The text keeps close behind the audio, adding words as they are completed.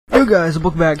Yo guys,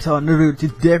 welcome back to another.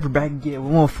 Today we're back again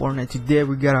with more Fortnite. Today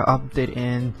we got an update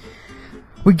and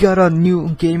we got a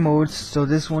new game mode. So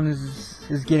this one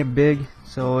is getting big.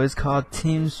 So it's called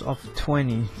Teams of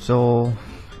 20. So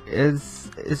it's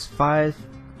 5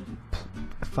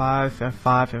 and 5 and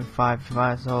 5 and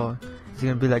 5. So it's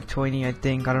gonna be like 20, I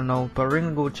think. I don't know, but we're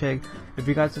gonna go check. If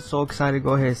you guys are so excited,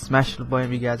 go ahead, smash the button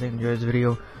if you guys enjoyed this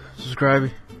video,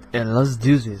 subscribe, and let's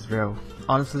do this, bro.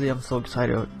 Honestly, I'm so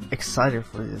excited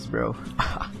for this, bro.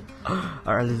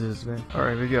 Alright, let's do this, man.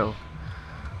 Alright, here we go.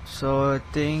 So I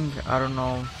think, I don't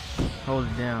know, hold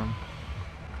it down.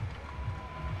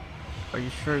 Are you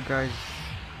sure, guys?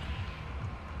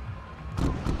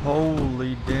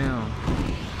 Holy damn.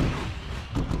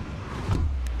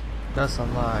 That's a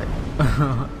lie.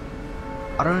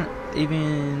 I don't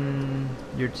even,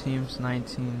 your team's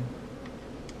 19.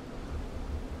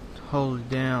 Holy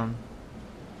damn.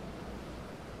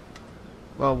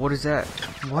 Wow, what is that?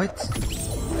 What?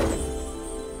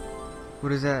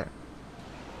 What is that?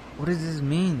 What does this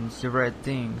mean? It's the red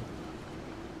thing.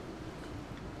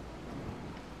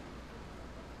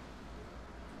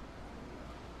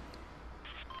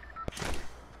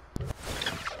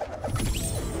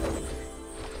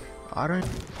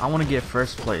 I want to get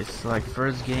first place, like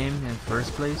first game in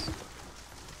first place.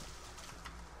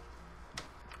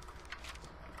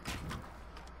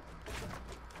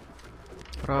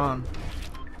 Hold on.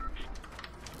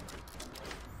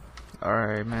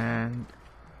 Alright, man.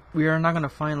 We are not gonna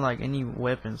find like any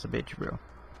weapons, bitch, bro.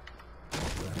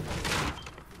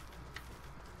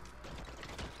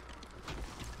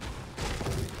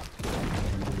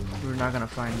 We're not gonna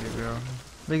find it, bro.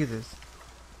 Look at this.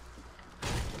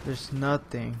 There's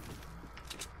nothing.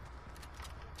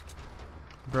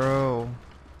 Bro.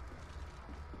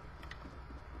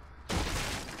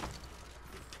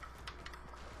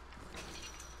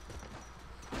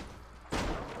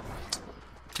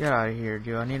 Get out of here,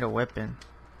 dude. I need a weapon.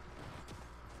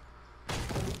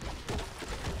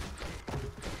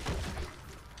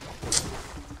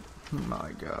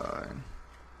 My god.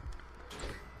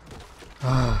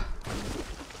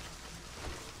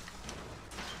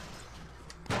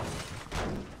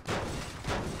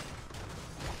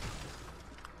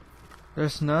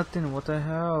 There's nothing. What the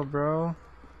hell, bro?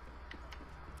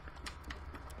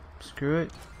 Screw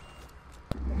it.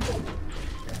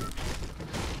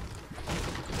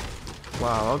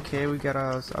 Wow, okay, we got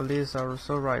at least our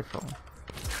assault rifle.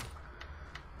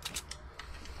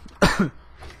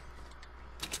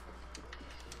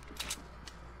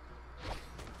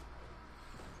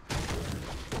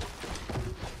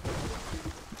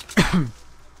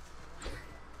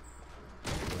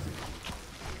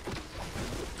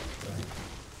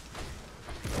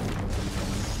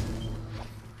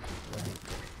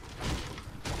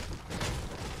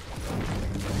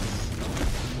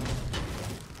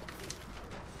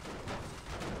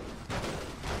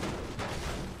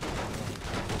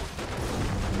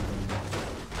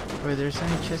 Wait, there's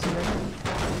any chests in there?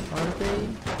 Are they?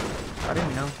 I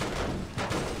didn't know.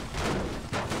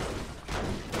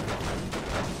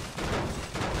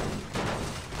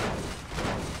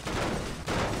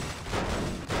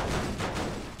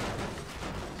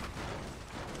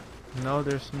 No,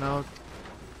 there's no.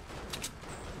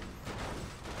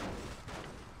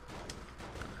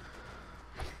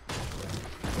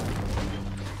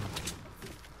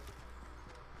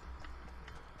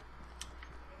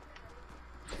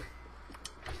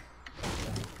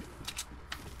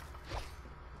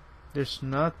 There's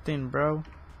nothing, bro.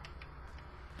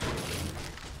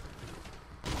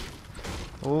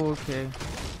 Oh, okay.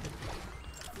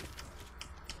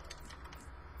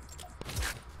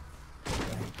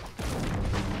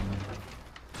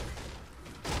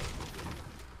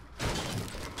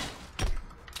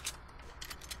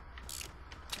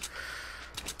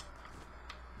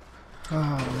 Oh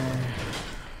man.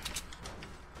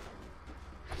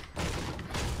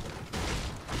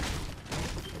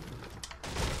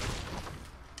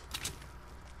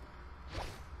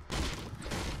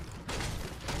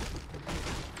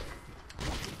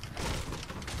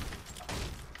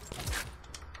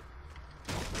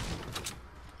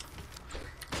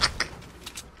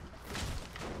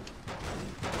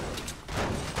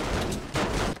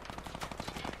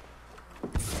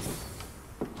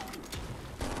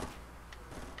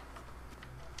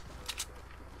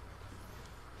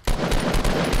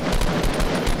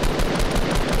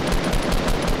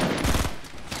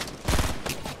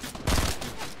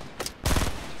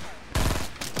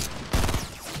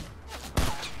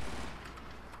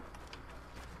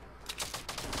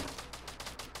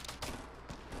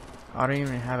 I don't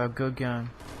even have a good gun,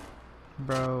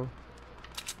 bro.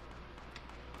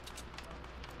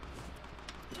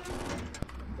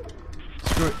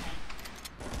 destroy.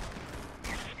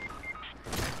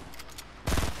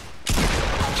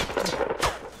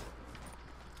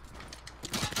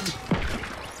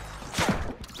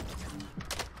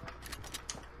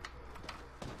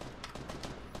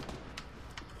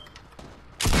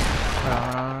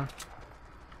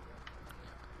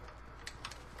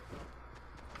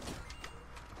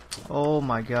 Oh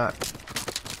my god.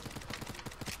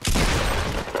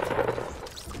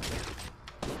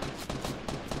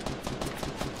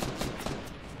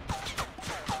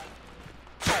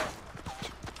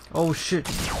 Oh shit.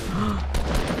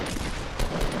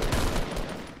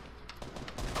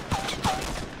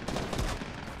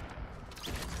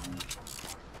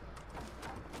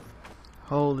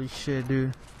 Holy shit,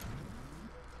 dude.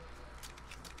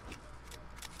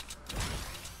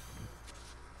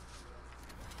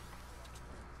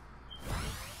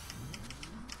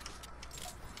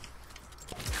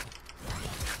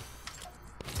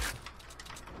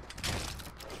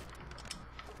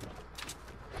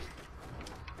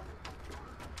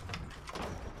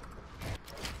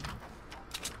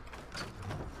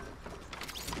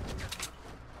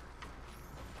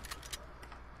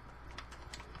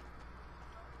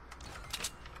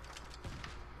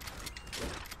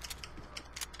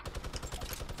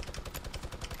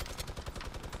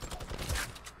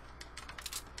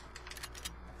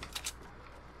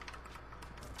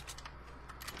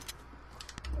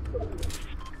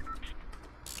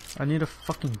 I need a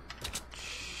fucking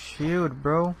shield,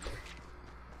 bro.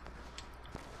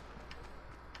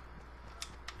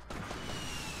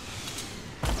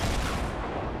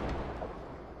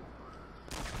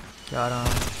 Got him.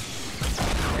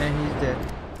 And he's dead.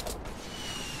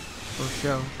 For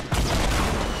sure.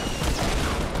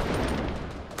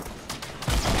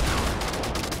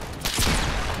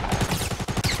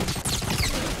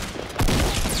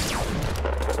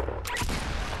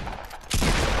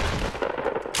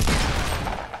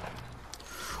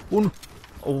 Oh no.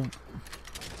 Oh.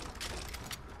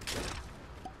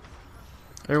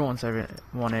 Everyone's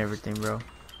won everything, bro.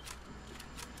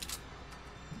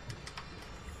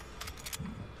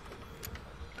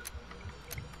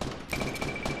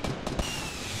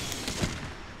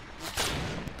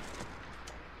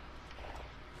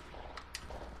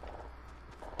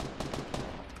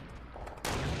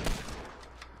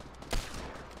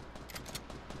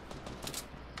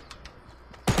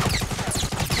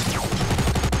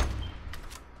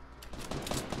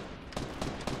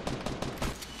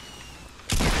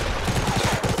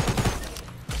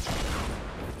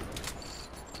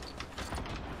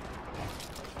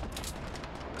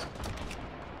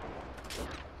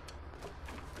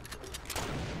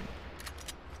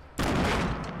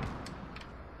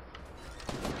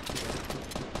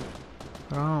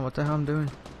 I don't know what the hell I'm doing.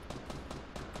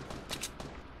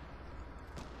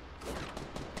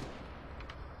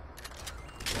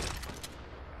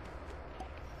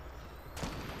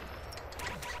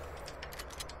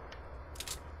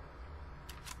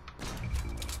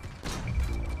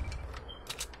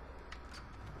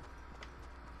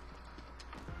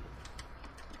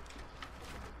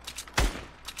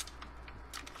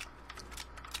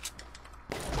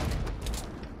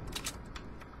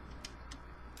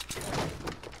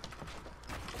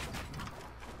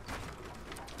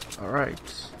 Alright.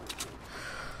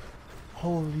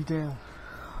 Holy damn.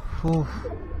 Oof.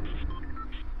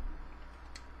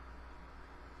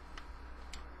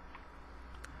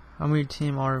 How many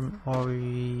team are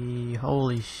we?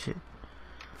 Holy shit.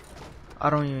 I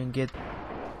don't even get.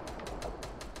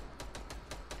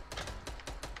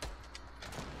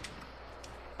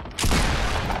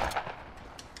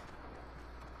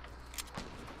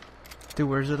 Dude,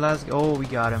 where's the last? Oh, we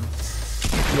got him.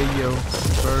 Yeah, yo.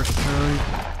 First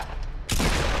time.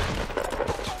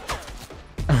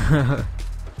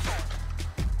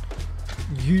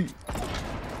 You.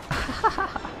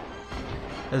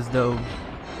 That's dope.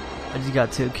 I just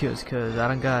got 2 kills because I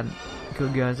done got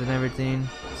good guns and everything.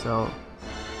 So,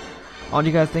 all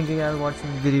you guys think you guys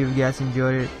watching the video, if you guys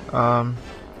enjoyed it. I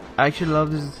actually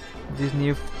love this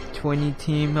new 20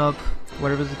 team up,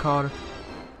 whatever it's called.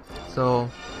 So,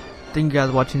 thank you guys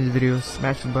for watching this video.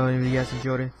 Smash the button if you guys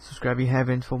enjoyed it. Subscribe if you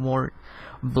haven't for more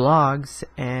vlogs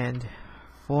and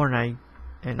Fortnite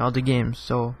and other games.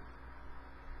 So,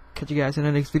 catch you guys in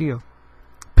the next video.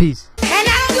 Peace. And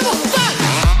I don't give a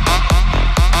fuck.